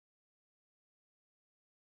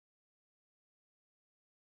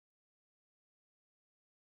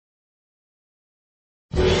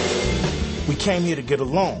came here to get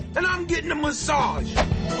along. And I'm getting a massage.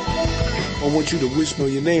 I want you to whisper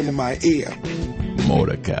your name in my ear.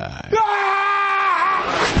 Mordecai.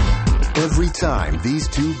 Every time these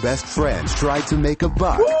two best friends tried to make a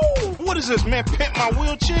buck, Woo! What is this, man? Pimp my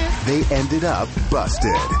wheelchair? they ended up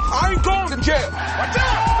busted. I ain't going to jail. Watch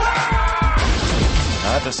out!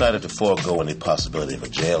 I decided to forego any possibility of a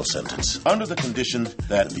jail sentence under the condition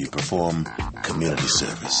that you perform community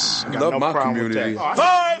service. I love my community.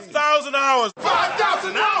 5,000 hours!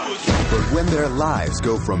 5,000 hours! But when their lives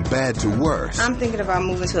go from bad to worse, I'm thinking about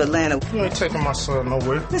moving to Atlanta. You ain't taking my son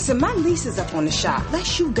nowhere. Listen, my lease is up on the shop.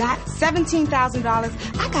 Unless you got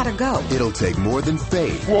 $17,000, I gotta go. it'll take more than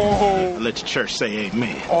faith Whoa! Let the church say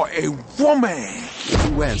amen. Or a woman.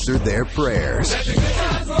 to answer their prayers.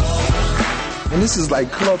 And this is like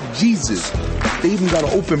Club Jesus. They even got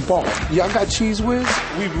an open bar. Y'all got Cheese Whiz?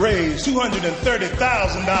 We've raised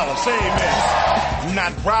 $230,000. Say amen. You're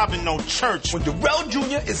not robbing no church. When Darrell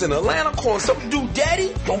Jr. is in Atlanta calling something to do,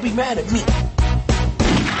 Daddy, don't be mad at me.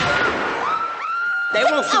 They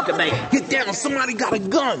won't shoot the baby. Get down, somebody got a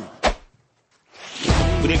gun.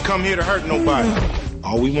 We didn't come here to hurt nobody.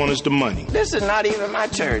 All we want is the money. This is not even my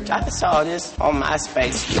church. I saw this on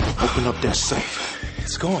MySpace. Open up that safe.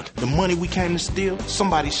 It's gone. The money we came to steal,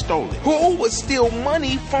 somebody stole it. Who would steal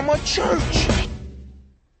money from a church?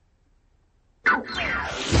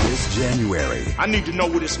 This January, I need to know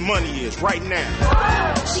where this money is right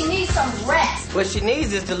now. She needs some rest. What she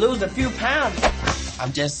needs is to lose a few pounds.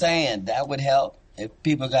 I'm just saying, that would help if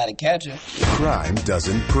people got to catch her. crime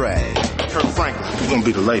doesn't pray. Kirk Franklin, you're gonna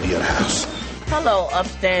be the lady of the house. Hello,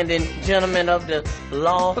 upstanding gentlemen of the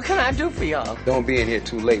law. What can I do for y'all? Don't be in here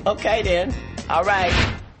too late. Okay, then. All right.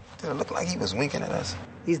 It looked like he was winking at us.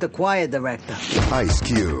 He's the choir director. Ice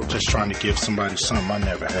Cube, Just trying to give somebody something I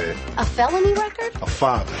never had. A felony record? A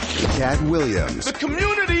father. Cat Williams, The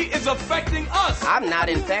community is affecting us. I'm not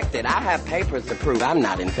infected. I have papers to prove I'm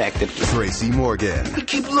not infected. Tracy Morgan. You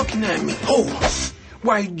keep looking at me. Oh,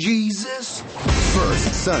 white Jesus.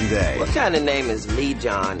 First Sunday, What kind of name is Lee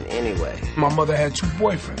John anyway? My mother had two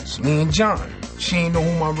boyfriends, Lee and John. She didn't know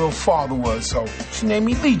who my real father was, so she named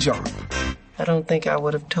me Lee John. I don't think I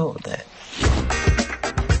would have told that.